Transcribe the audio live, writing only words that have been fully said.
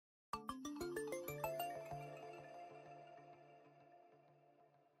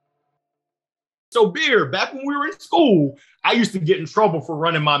So Beer, back when we were in school, I used to get in trouble for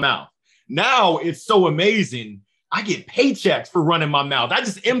running my mouth. Now it's so amazing. I get paychecks for running my mouth. I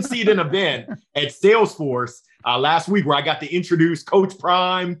just emceed an event at Salesforce last week where I got to introduce Coach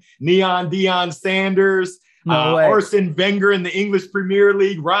Prime, Deion Sanders, Arsene Wenger in the English Premier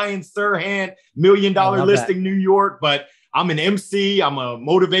League, Ryan Serhant, $1 Million Listing New York. But I'm an MC. I'm a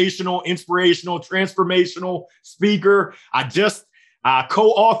motivational, inspirational, transformational speaker. I just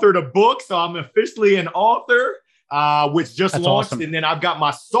co-authored a book, so I'm officially an author, which just launched. Awesome. And then I've got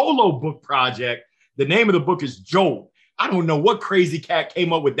my solo book project. The name of the book is Jolt. I don't know what crazy cat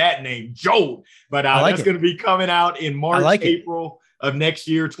came up with that name, Jolt, but that's going to be coming out in March, April of next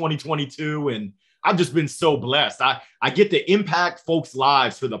year, 2022. And I've just been so blessed. I get to impact folks'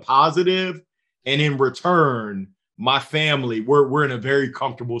 lives for the positive, and in return, my family, we're in a very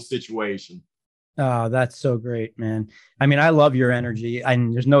comfortable situation. Oh, that's so great, man. I mean, I love your energy,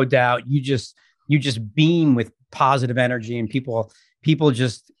 and there's no doubt you just beam with positive energy, and people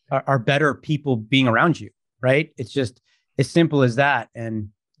just are better people being around you, right? It's just as simple as that. And,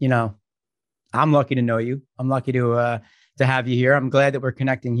 you know, I'm lucky to know you. I'm lucky to have you here. I'm glad that we're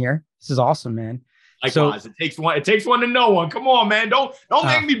connecting here. This is awesome, man. Likewise, it takes one to know one. Come on, man. Don't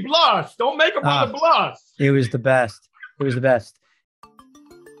make me blush. Don't make a brother blush. It was the best. It was the best.